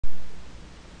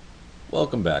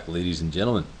Welcome back, ladies and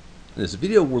gentlemen. In this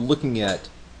video we're looking at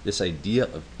this idea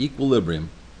of equilibrium,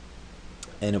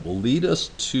 and it will lead us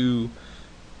to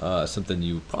something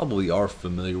you probably are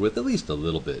familiar with at least a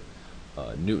little bit,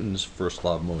 Newton's first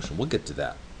law of motion. We'll get to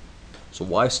that. So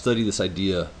why study this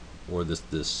idea or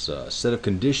this set of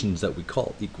conditions that we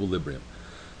call equilibrium?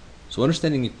 So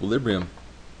understanding equilibrium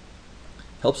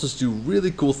helps us do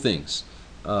really cool things.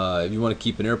 If you want to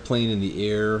keep an airplane in the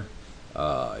air,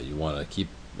 you want to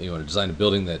design a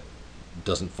building that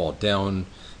doesn't fall down.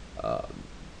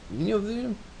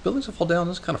 The buildings that fall down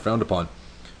is kind of frowned upon.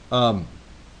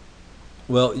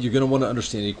 Well, you're going to want to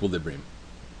understand equilibrium,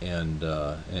 and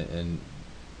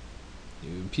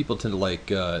people tend to like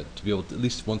to be able to, at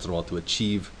least once in a while, to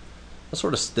achieve a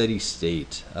sort of steady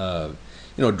state.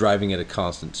 Driving at a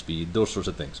constant speed, those sorts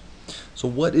of things. So,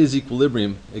 what is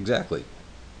equilibrium exactly?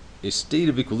 A state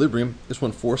of equilibrium is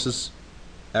when forces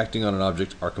acting on an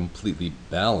object are completely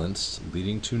balanced,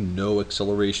 leading to no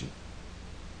acceleration.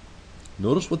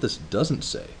 Notice what this doesn't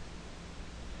say.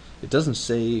 It doesn't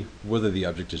say whether the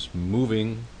object is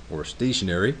moving or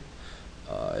stationary.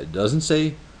 It doesn't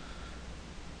say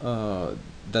that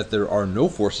there are no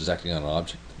forces acting on an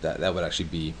object. That would actually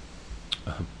be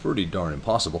pretty darn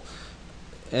impossible.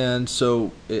 And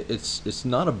so it's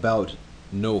not about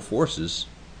no forces.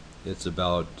 It's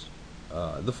about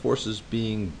the forces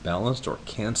being balanced or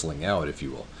canceling out, if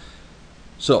you will.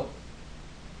 So,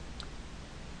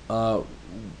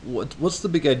 what's the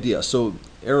big idea? So,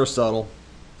 Aristotle,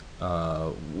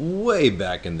 way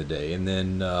back in the day, and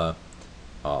then,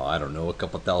 I don't know, a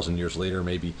couple thousand years later,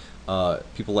 maybe,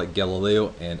 people like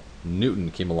Galileo and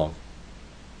Newton came along.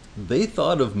 They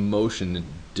thought of motion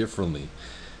differently.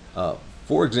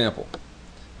 For example,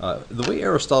 the way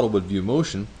Aristotle would view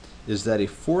motion is that a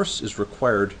force is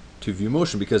required to view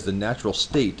motion because the natural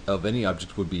state of any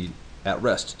object would be at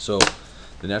rest. So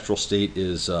the natural state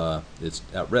is it's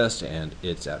at rest, and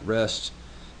it's at rest.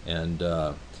 And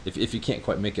if you can't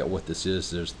quite make out what this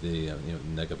is, there's the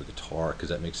neck of a guitar, because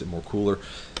that makes it more cooler.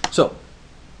 So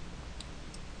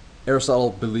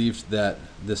Aristotle believed that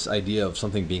this idea of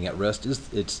something being at rest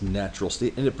is its natural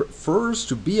state, and it prefers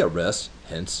to be at rest,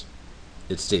 hence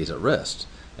it stays at rest,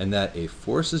 and that a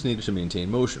force is needed to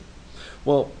maintain motion.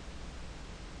 Well,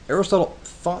 Aristotle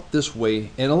thought this way,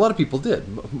 and a lot of people did.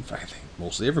 I think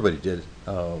mostly everybody did,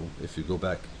 if you go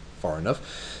back far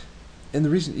enough. And the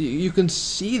reason, you can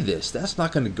see this, that's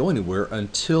not going to go anywhere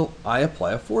until I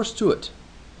apply a force to it.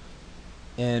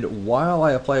 And while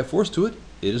I apply a force to it,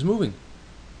 it is moving.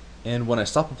 And when I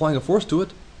stop applying a force to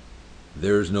it,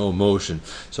 there's no motion.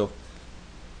 So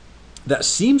that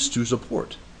seems to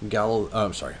support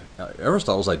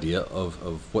Aristotle's idea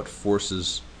of what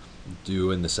forces do,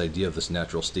 in this idea of this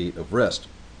natural state of rest.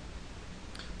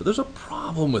 But there's a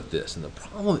problem with this, and the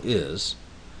problem is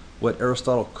what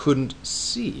Aristotle couldn't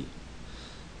see.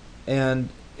 And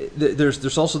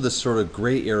there's also this sort of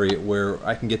gray area where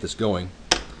I can get this going,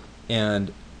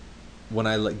 and when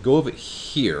I let go of it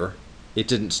here, it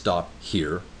didn't stop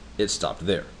here, it stopped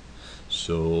there.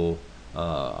 So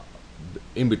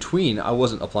in between, I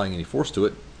wasn't applying any force to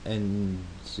it, and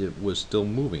it was still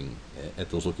moving at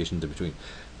those locations in between.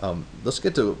 Let's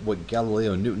get to what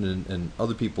Galileo, Newton, and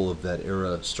other people of that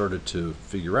era started to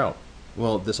figure out.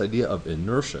 Well, this idea of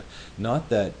inertia, not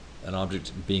that an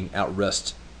object being at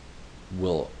rest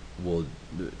will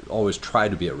always try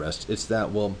to be at rest. It's that,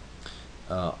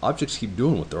 objects keep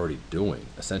doing what they're already doing,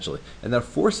 essentially, and that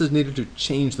force is needed to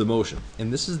change the motion.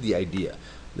 And this is the idea.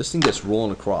 This thing gets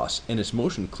rolling across, and its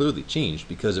motion clearly changed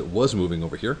because it was moving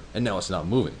over here, and now it's not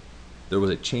moving. There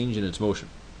was a change in its motion.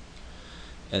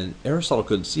 And Aristotle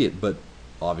couldn't see it, but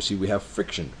obviously we have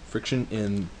friction. Friction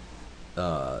in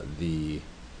the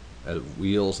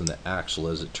wheels and the axle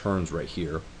as it turns right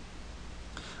here.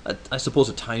 I suppose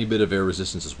a tiny bit of air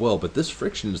resistance as well, but this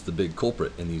friction is the big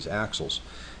culprit in these axles.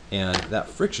 And that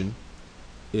friction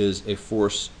is a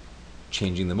force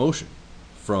changing the motion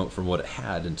from what it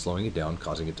had and slowing it down,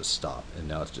 causing it to stop, and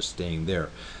now it's just staying there.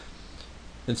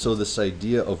 And so this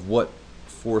idea of what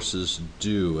forces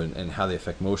do and how they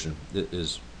affect motion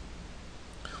is,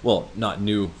 well, not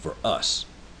new for us,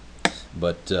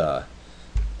 but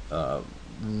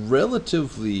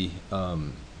relatively,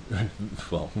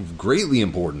 greatly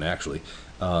important, actually.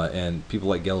 And people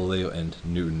like Galileo and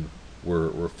Newton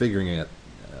were figuring out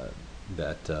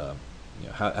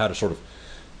how to sort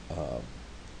of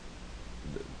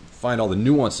find all the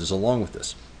nuances along with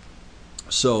this.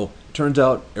 So it turns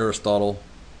out Aristotle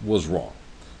was wrong.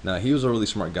 Now, he was a really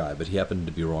smart guy, but he happened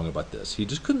to be wrong about this. He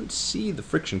just couldn't see the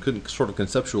friction, couldn't sort of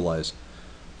conceptualize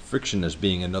friction as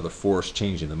being another force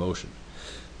changing the motion.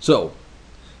 So,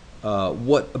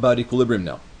 what about equilibrium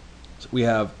now? So we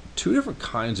have two different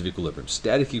kinds of equilibrium,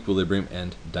 static equilibrium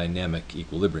and dynamic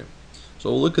equilibrium. So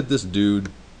we'll look at this dude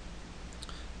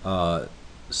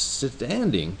just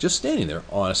standing there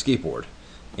on a skateboard.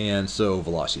 And so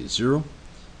velocity is 0.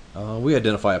 We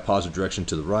identify a positive direction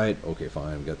to the right. Okay,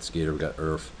 fine, we got the skater, we got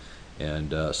Earth.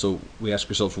 And so we ask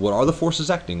ourselves, what are the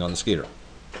forces acting on the skater?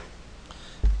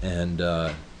 And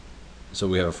so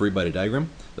we have a free body diagram.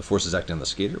 The forces acting on the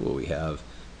skater, well, we have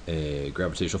a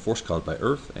gravitational force caused by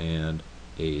Earth and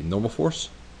a normal force,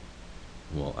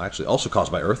 well, actually also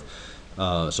caused by Earth,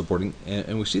 supporting,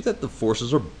 and we see that the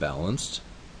forces are balanced.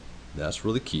 That's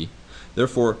really key.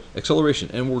 Therefore,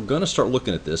 acceleration, and we're going to start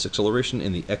looking at this, acceleration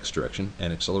in the x direction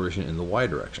and acceleration in the y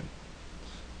direction,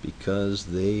 because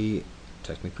they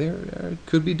technically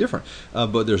could be different.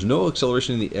 But there's no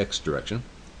acceleration in the x direction.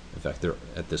 In fact,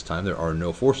 at this time, there are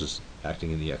no forces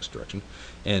acting in the x direction.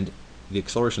 And the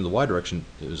acceleration in the y direction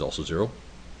is also 0.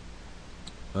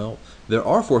 Well, there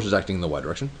are forces acting in the y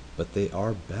direction, but they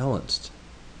are balanced.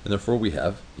 And therefore, we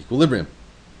have equilibrium.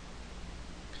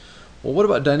 Well, what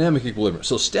about dynamic equilibrium?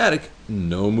 So static,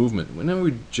 no movement.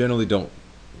 We generally don't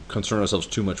concern ourselves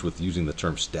too much with using the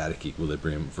term static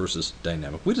equilibrium versus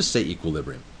dynamic. We just say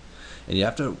equilibrium. And you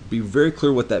have to be very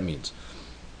clear what that means.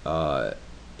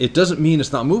 It doesn't mean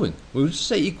it's not moving. When we just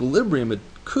say equilibrium, it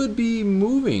could be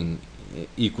moving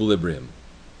equilibrium.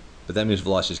 But that means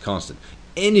velocity is constant.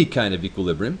 Any kind of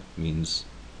equilibrium means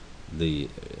the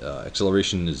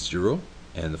acceleration is 0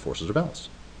 and the forces are balanced.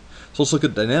 So let's look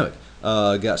at dynamic.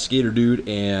 Got skater dude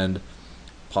and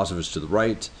positive is to the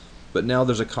right, but now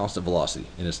there's a constant velocity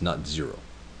and it's not 0.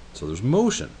 So there's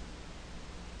motion.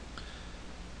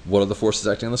 What are the forces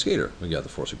acting on the skater? We got the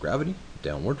force of gravity,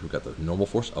 downward. We've got the normal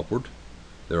force, upward.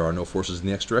 There are no forces in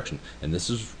the x direction. And this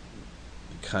is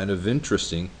kind of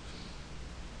interesting.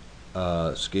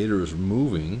 Skater is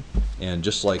moving, and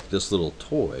just like this little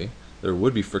toy, there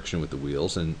would be friction with the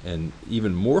wheels, and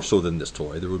even more so than this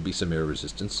toy, there would be some air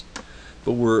resistance.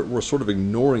 But we're sort of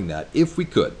ignoring that if we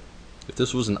could. If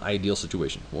this was an ideal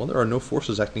situation. Well, there are no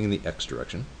forces acting in the x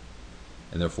direction,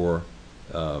 and therefore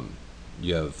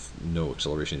you have no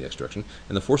acceleration in the x direction.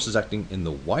 And the forces acting in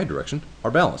the y direction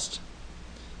are balanced.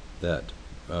 That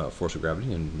force of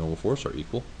gravity and normal force are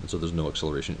equal, and so there's no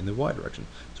acceleration in the y direction.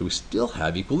 So we still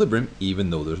have equilibrium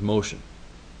even though there's motion.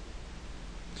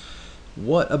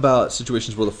 What about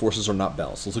situations where the forces are not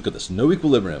balanced? Let's look at this. No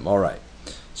equilibrium. All right.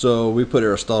 So we put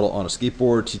Aristotle on a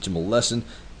skateboard, teach him a lesson,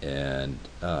 and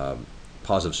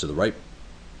positives to the right.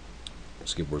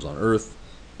 Skateboard's on Earth.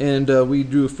 And we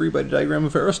drew a free body diagram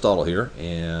of Aristotle here,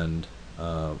 and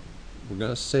we're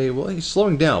going to say, well, he's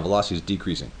slowing down. Velocity is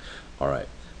decreasing. All right.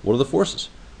 What are the forces?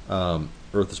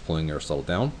 Earth is pulling Aristotle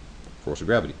down, force of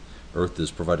gravity. Earth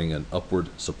is providing an upward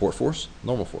support force,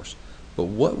 normal force. But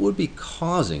what would be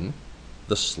causing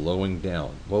the slowing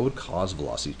down? What would cause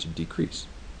velocity to decrease?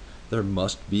 There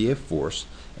must be a force,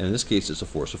 and in this case it's a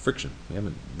force of friction. We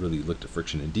haven't really looked at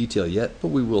friction in detail yet, but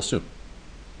we will soon.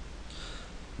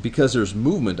 Because there's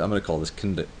movement, I'm going to call this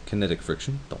kinetic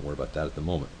friction. Don't worry about that at the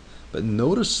moment. But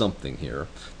notice something here.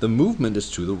 The movement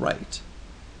is to the right.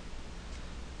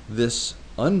 This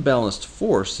unbalanced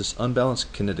force, this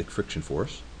unbalanced kinetic friction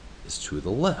force, is to the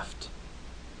left.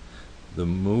 The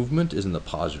movement is in the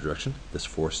positive direction. This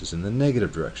force is in the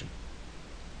negative direction.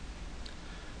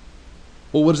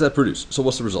 Well, what does that produce? So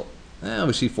what's the result?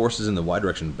 We see forces in the y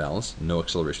direction balanced, no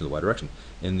acceleration in the y direction.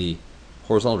 In the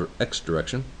horizontal x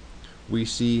direction, we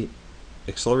see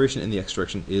acceleration in the x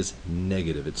direction is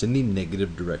negative. It's in the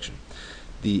negative direction.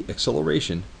 The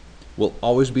acceleration will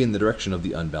always be in the direction of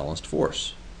the unbalanced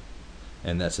force,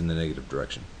 and that's in the negative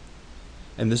direction.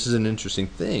 And this is an interesting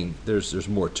thing. There's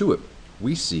more to it.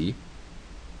 We see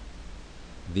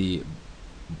the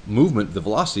movement, the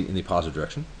velocity, in the positive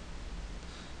direction.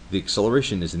 The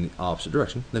acceleration is in the opposite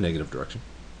direction, the negative direction.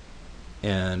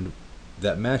 And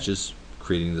that matches,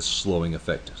 creating this slowing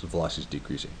effect. So velocity is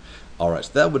decreasing. All right,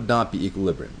 so that would not be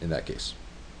equilibrium in that case,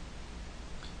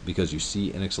 because you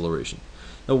see an acceleration.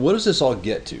 Now, what does this all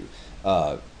get to?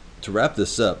 To wrap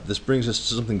this up, this brings us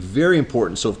to something very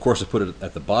important. So, of course, I put it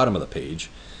at the bottom of the page.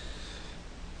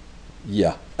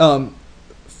 Yeah.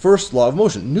 First law of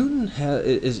motion. Newton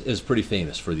is pretty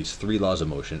famous for these 3 laws of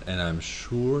motion, and I'm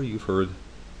sure you've heard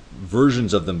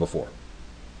versions of them before.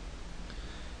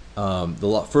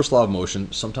 First law of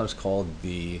motion, sometimes called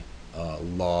the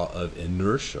law of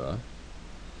inertia,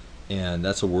 and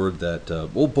that's a word that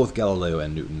both Galileo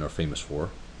and Newton are famous for.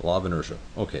 Law of inertia.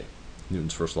 Okay,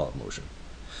 Newton's first law of motion.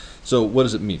 So what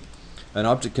does it mean? An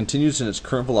object continues in its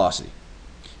current velocity,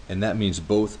 and that means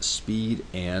both speed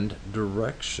and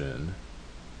direction.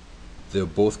 They'll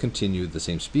both continue the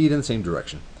same speed and the same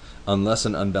direction unless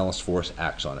an unbalanced force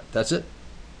acts on it. That's it.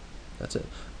 That's it.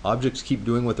 Objects keep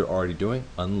doing what they're already doing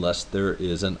unless there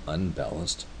is an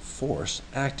unbalanced force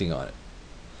acting on it.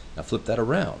 Now flip that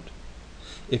around.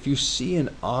 If you see an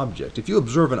object, if you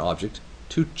observe an object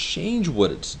to change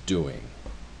what it's doing,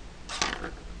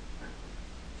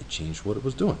 it changed what it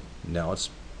was doing. Now it's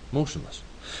motionless.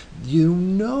 You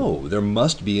know there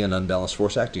must be an unbalanced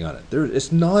force acting on it.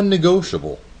 It's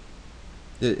non-negotiable.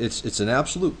 It's an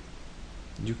absolute.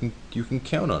 You can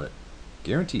count on it.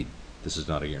 Guaranteed. This is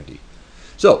not a guarantee.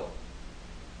 So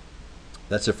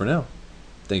that's it for now.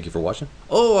 Thank you for watching.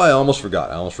 Oh, I almost forgot.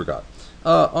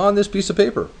 On this piece of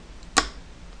paper,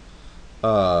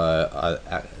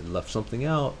 I left something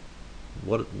out.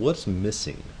 What's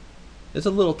missing? It's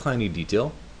a little tiny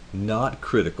detail, not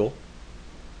critical,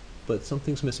 but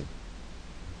something's missing.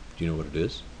 Do you know what it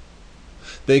is?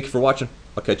 Thank you for watching.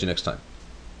 I'll catch you next time.